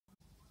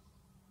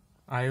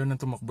Ayaw na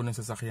tumakbo ng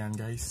sasakyan,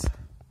 guys.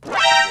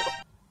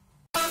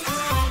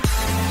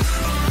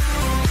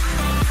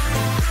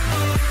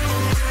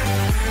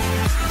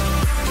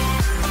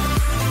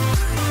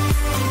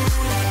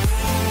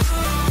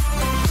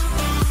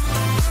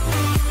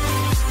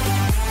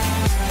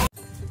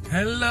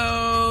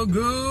 Hello,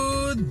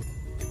 good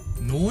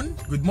noon,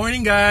 good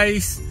morning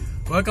guys.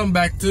 Welcome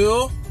back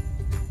to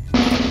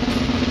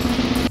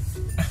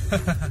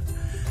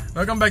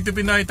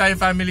Pinoy Thai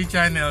Family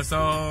Channel. So,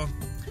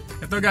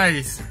 ito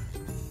guys,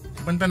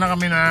 punta na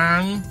kami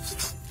ng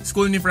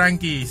school ni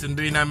Frankie.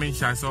 Sunduin namin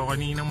siya. So,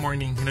 kaninang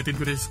morning, hinatid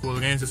ko rin sa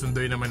school. Ngayon,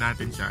 susunduin naman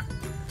natin siya.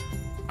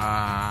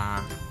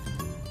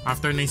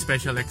 After na yung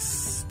special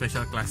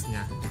class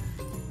niya.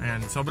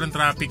 Ayan, sobrang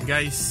traffic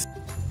guys.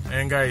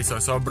 Ayan guys, so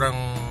sobrang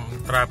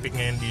traffic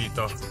ngayon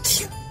dito.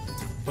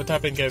 What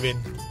happened, Kevin?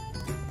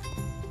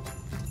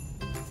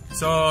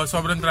 So,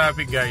 sobrang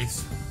traffic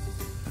guys.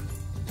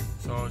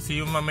 So, see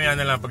you mamaya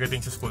na lang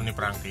pagdating sa school ni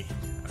Frankie.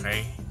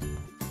 Okay?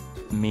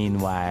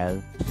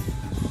 Meanwhile.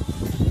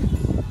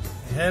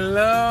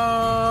 Hello!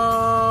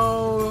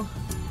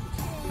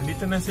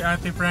 Nandito na si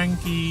Ate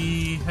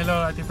Frankie.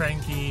 Hello, Ate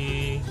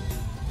Frankie.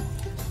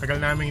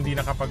 Tagal namin hindi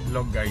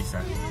nakapag-vlog guys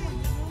ha.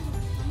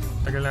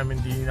 Tagal namin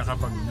hindi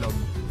nakapag-vlog.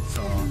 So,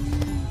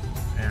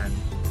 ayan.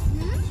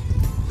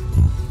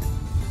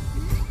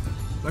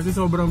 Kasi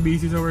sobrang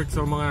busy sa work.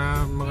 So,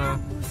 mga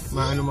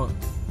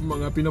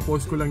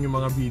pinopost ko lang yung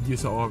mga video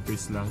sa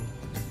office lang.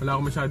 Hindi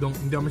ako masyadong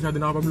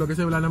nakapag-vlog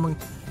kasi wala namang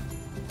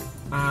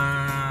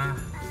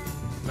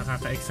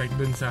nakaka-excite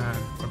dun sa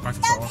pagpasok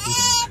sa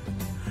office.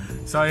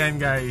 So, ayan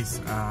guys.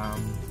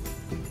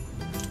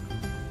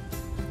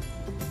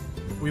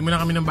 Uwi muna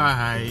kami ng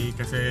bahay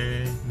kasi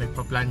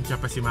nagpa-plancha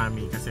pa si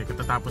Mami kasi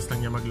katatapos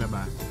lang niya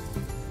maglaba.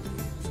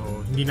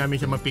 So, hindi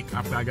namin siya ma-pick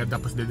up agad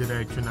tapos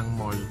dediretso ng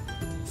mall.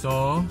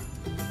 So,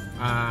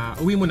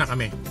 uwi muna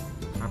kami.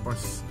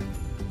 Tapos,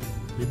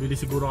 bibili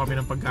siguro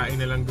kami ng pagkain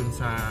na lang dun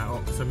sa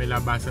may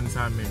labasan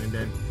sa amin. And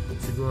then,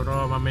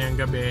 siguro mamayang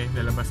gabi,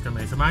 lalabas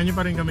kami. Samahan niyo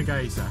pa rin kami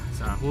guys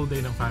sa whole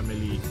day ng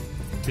family.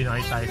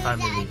 Pinoy Thai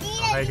family.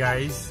 Okay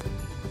guys?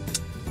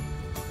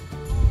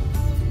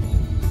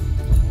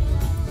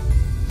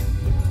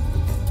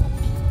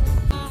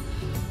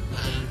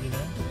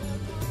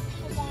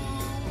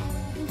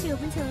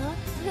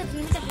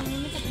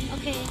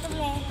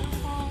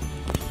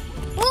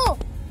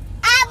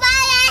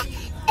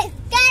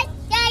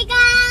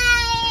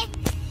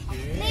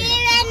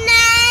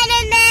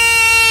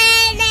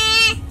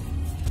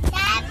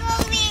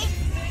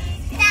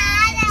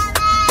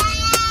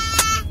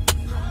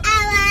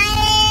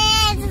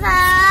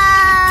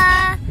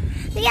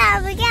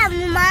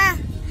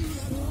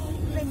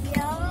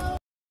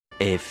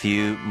 A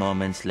few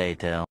moments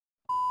later.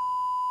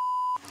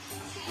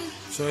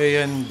 So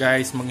ayan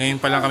guys, ngayon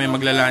pa lang kami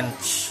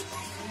magla-lunch.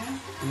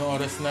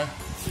 Anong oras na?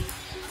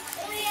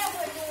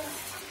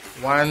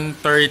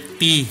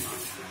 1:30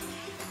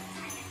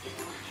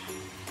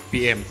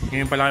 PM.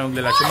 Ngayon pa lang kami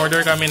magla-lunch.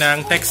 Umorder kami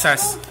ng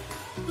Texas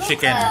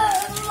chicken.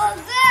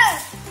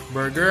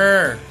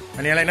 Burger!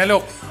 Ano yan na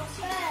look?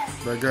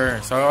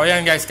 Burger. So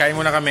ayan guys, kain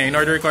muna kami. In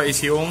order ko is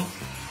yung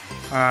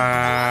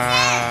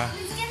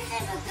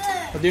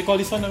what do you call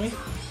this one, Ami?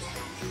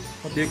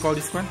 What do you call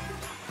this one?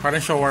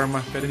 Parang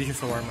shawarma, pero hindi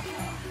siya shawarma.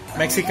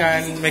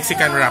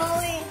 Mexican wrap.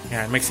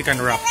 Yan,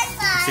 Mexican wrap.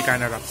 Okay,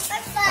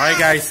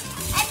 guys.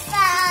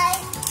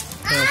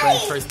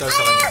 French fries daw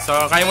sa kanya. So,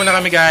 kain muna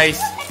kami, guys.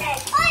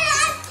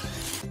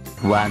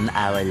 1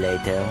 hour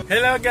later.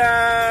 Hello,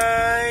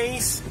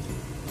 guys!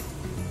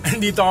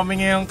 Andito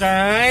kami ngayon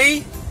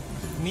kay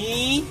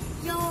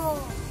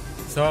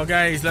So,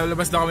 guys,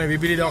 lalabas daw kami.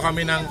 Bibili daw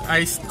kami ng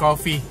iced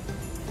coffee.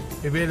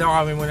 Bibili daw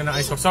kami muna ng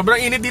ice coffee. Sobrang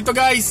init dito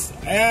guys.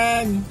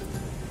 Ayan.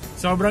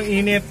 Sobrang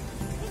init.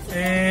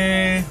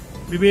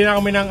 Bibili na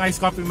kami ng ice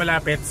coffee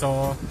malapit.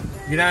 So,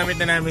 ginamit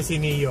na namin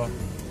si Neo.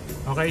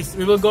 Okay.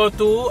 We will go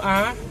to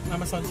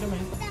Amazon siya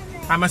man.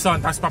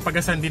 Amazon. Tapos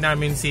papagasan din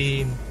namin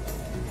si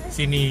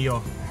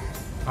Neo.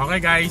 Okay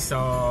guys. So,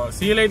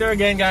 see you later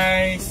again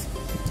guys.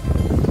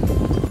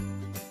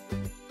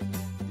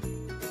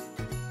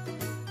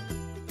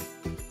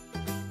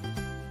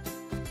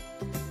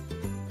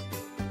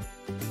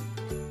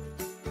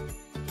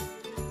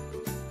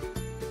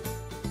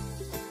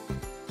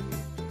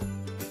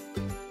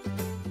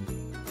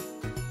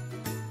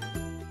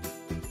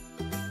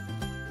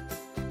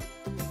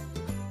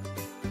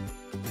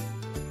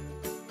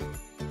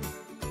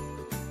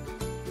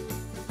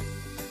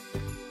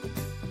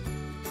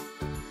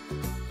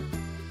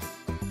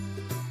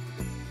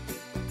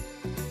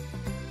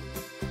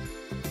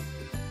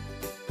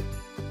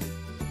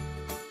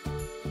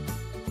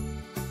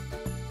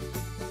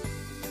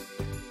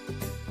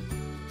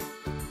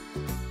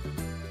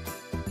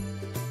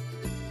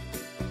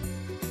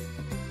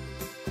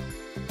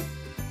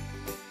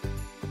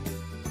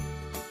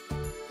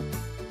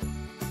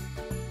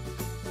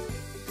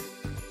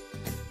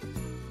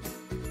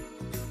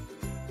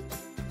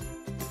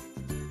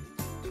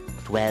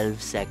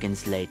 "12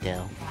 seconds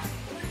later."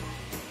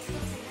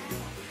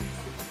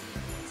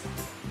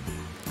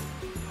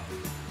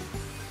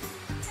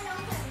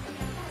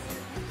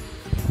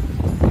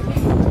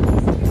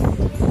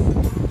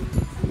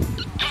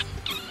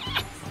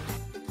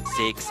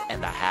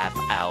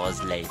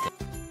 hours later.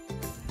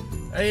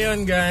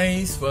 Ayun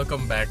guys,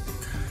 welcome back.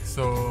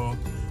 So,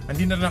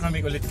 andito na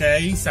kami ulit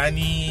kay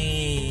Sunny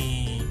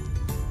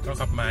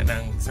Kakapma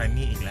ng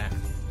Sunny Igla.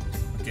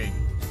 Okay.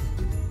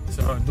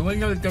 So,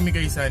 dumating ulit kami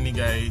kay Sunny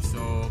guys. So,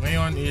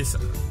 ngayon is,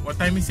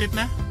 what time is it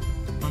na?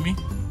 Mami?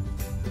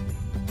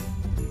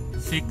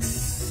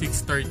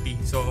 6:30.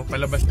 So,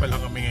 palabas pa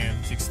lang kami ngayon,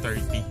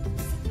 6:30.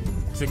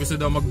 Kasi gusto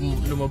daw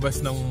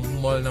lumabas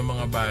ng mall ng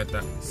mga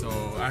bata. So,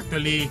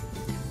 actually,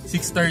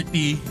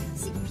 6:30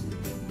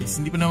 is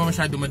hindi pa naman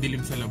masyado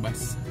madilim sa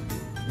labas.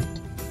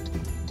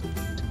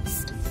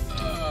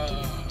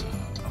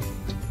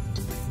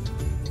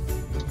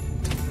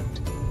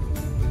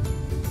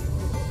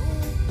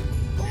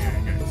 Ayan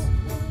guys.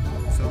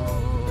 So,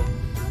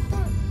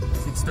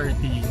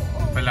 6:30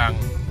 pa lang.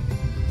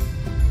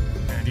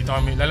 Dito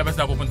kami, lalabas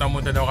daw, pupunta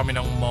muna daw kami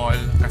ng mall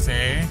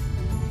kasi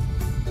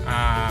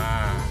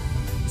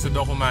gusto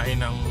daw kumain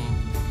ng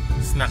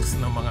snacks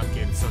ng mga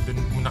kids. So dun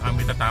muna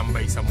kami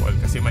tatambay sa mall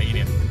kasi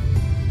mainit.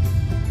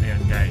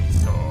 Ayan guys,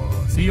 so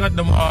see you at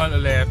the mall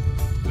ulit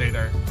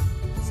later.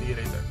 See you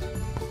later.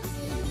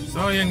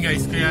 So ayan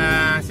guys,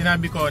 kaya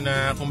sinabi ko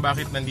na kung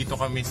bakit nandito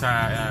kami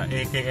sa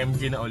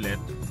AKMG na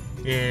ulit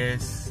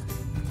is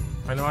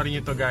panoorin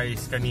nyo to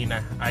guys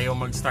kanina. Ayaw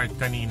mag-start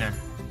kanina.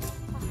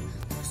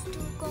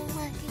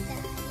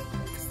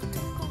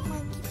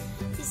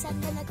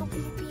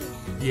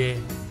 Yeah.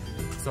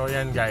 So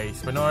yan guys,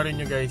 panoorin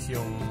nyo guys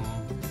yung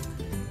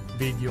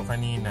video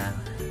kanina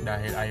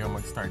dahil ayaw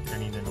mag-start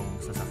kanina nung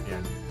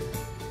sasakyan.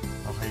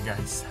 Okay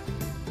guys.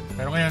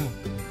 Pero ngayon,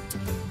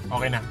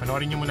 okay na.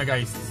 Panoorin nyo muna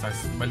guys. Tapos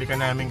balikan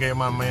namin kayo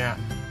mamaya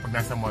pag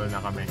nasa mall na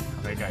kami.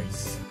 Okay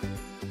guys.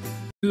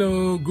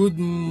 Hello,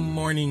 good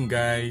morning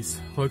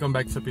guys. Welcome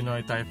back sa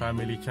Pinoy Thai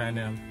Family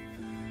Channel.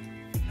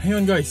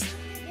 Ayun guys.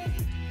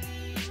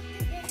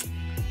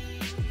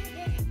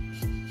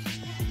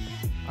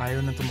 Ayaw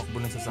nang tumakbo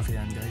ng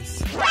sasakyan guys.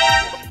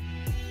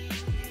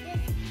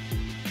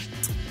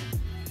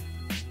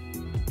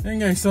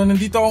 Ayan guys, so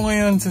nandito ako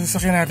ngayon sa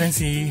sasakyan natin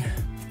si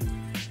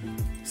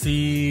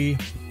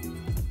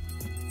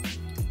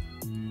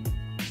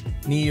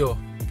Neo.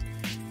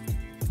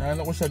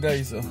 Ano ko siya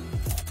guys, oh.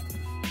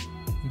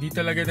 Hindi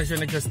talaga na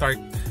siya nagsa-start.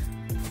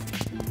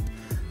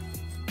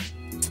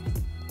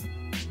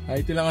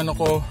 Ito lang ano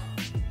ko,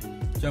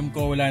 jam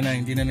ko, wala na,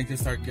 hindi na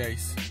nagsa-start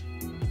guys.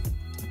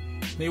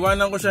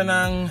 Naiwanan ko siya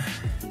ng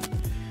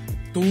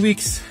 2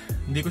 weeks.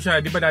 Hindi ko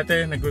siya, di ba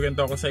dati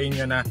nagkwento ako sa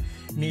inyo na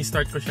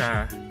ni-start ko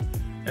siya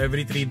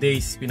every 3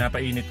 days,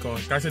 pinapainit ko.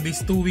 Kaso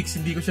these 2 weeks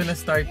hindi ko siya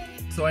na-start.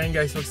 So ayun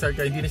guys, mag-start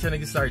ka, hindi na siya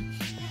nag-start.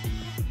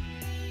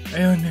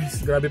 Ayun guys,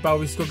 grabe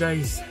pawis ko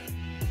guys.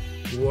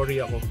 Worry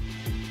ako.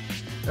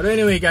 Pero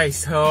anyway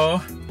guys,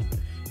 so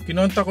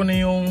kinonta ko na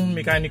yung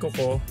mekaniko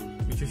ko,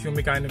 which is yung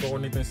mekaniko ko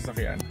nito yung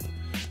sasakyan.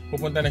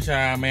 Pupunta na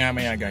siya maya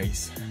maya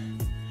guys.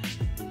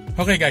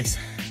 Okay guys,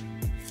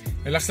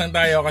 relax lang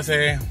tayo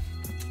kasi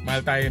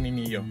mahal tayo ni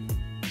Neo.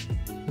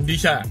 Hindi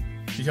siya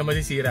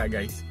masisira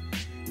guys.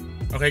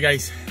 Okay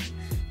guys,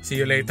 see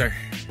you later.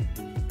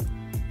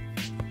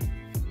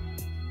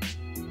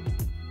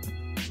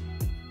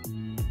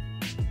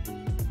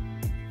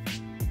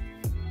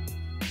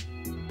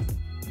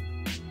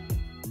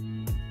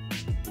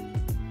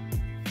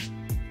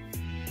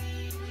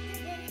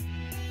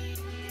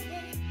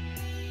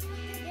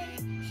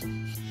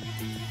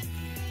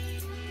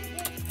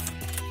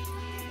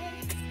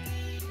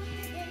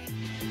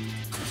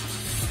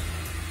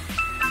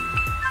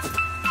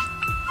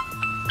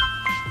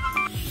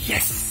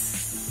 Yes!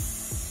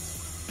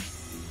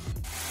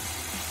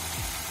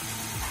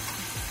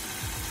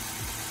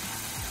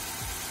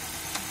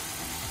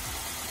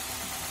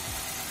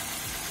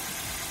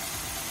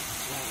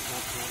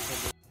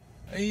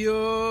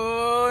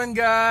 Ayun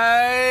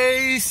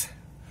guys!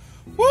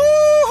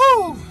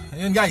 Woohoo!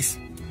 Ayun guys,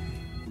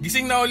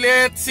 gising na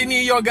ulit si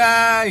Neo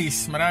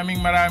guys.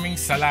 Maraming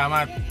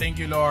salamat.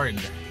 Thank you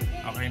Lord.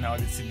 Okay na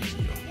ulit si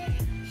Neo.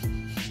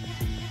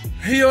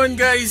 Ayun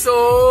guys, so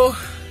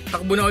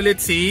takbo na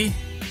ulit si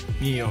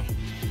Neo.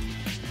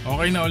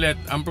 Okay na ulit.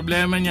 Ang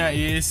problema niya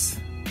is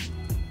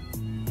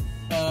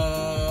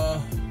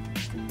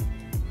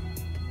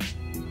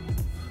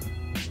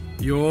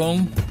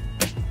yung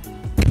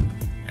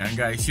ayan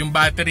guys, yung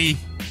battery.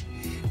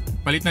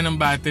 Palit na ng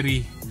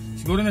battery.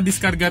 Siguro na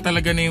diskarga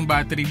talaga na yung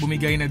battery.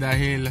 Bumigay na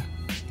dahil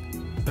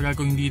tagal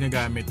ko hindi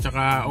nagamit.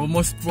 Tsaka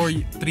almost for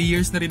 3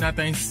 years na rin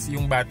natin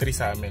yung battery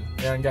sa amin.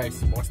 Ayan guys,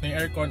 bukas na yung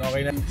aircon.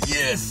 Okay na.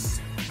 Yes!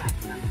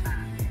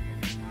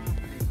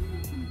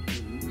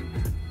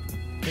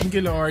 Thank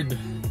you Lord.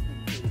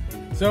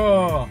 So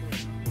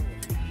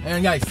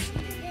ayan guys,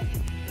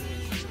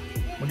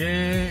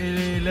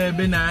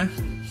 mag-11 na.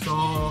 So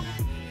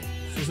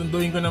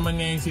susunduin ko naman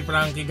ngayon si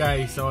Frankie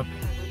guys. So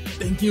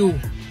thank you.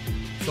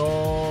 So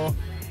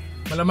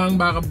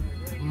malamang baka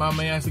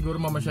mamaya siguro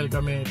mamasyal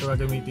kami. Ito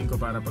gagamitin ko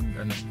para pag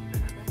ano,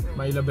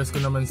 mailabas ko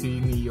naman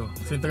si Neo.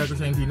 Kasi tagal ko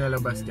siya hindi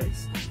nalabas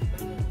guys.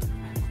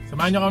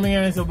 Samahan nyo kami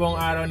ngayon sa buong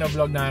araw na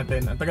vlog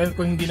natin. Ang tagal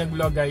ko hindi nag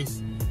vlog guys.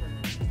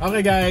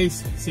 Okay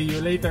guys, see you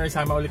later.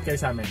 Sama ulit kayo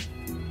sa amin.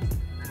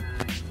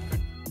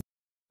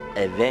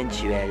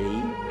 Eventually.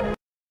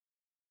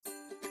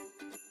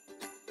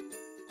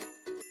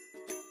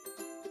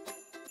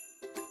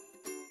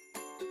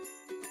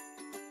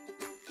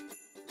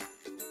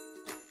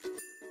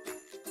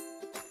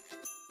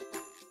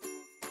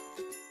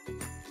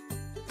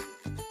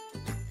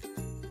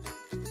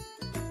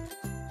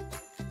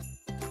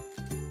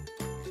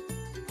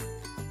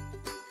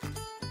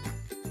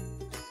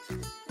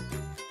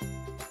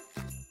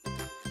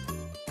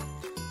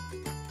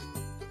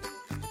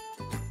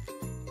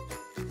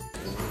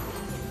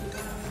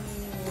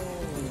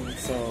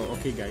 So,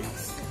 okay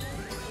guys.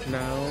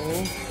 Now,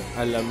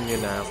 alam niyo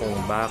na kung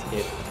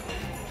bakit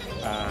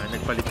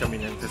nagpalit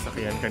kami ng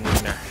sasakyan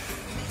kanina.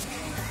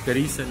 The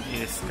reason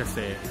is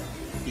kasi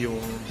yung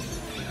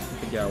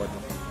pagyawat.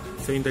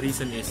 So, the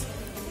reason is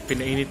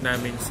pinainit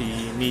namin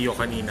si Neo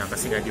kanina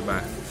kasi nga 'di ba,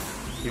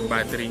 yung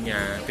battery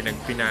niya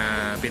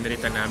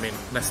pinalitan namin.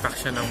 Na-stock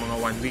siya ng mga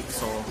 1 week.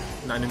 So,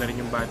 naano na rin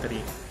yung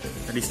battery.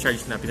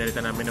 Na-discharge na,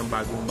 pinalitan namin ng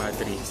bagong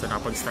battery. So,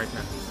 nakapag-start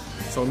na.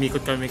 So,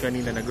 umikot kami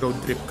kanina, nag-road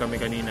trip kami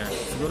kanina.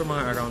 Siguro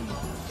mga around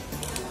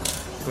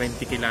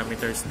 20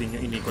 kilometers din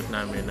yung inikot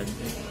namin.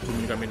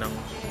 Bumili kami ng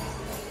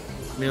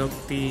milk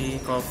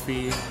tea,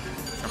 coffee,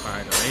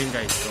 saka ano. Ayun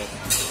guys, so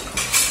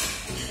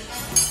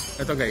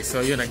ito guys, so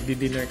yun,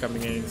 nagdi-dinner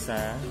kami ngayon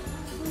sa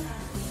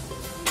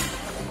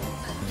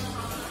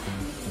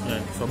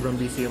yan, sobrang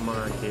busy yung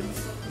mga kids.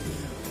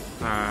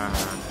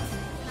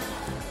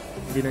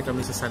 Dinner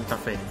kami sa Santa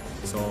Fe.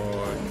 So,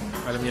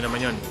 alam niyo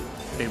naman yun,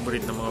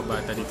 favorite ng mga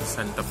bata dito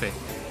sa Santa Fe.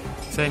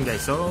 So yun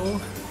guys, so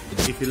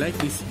if you like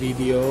this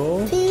video,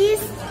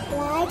 please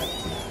like,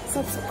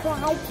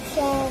 subscribe,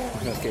 share.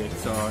 Okay,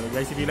 so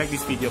guys, if you like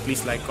this video,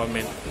 please like,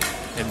 comment,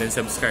 and then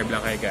subscribe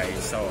lang kayo guys.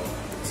 So,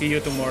 see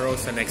you tomorrow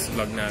sa next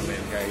vlog namin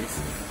guys.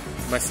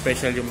 Mas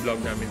special yung vlog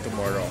namin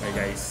tomorrow.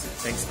 Okay guys,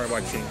 thanks for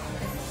watching.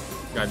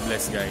 God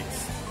bless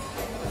guys.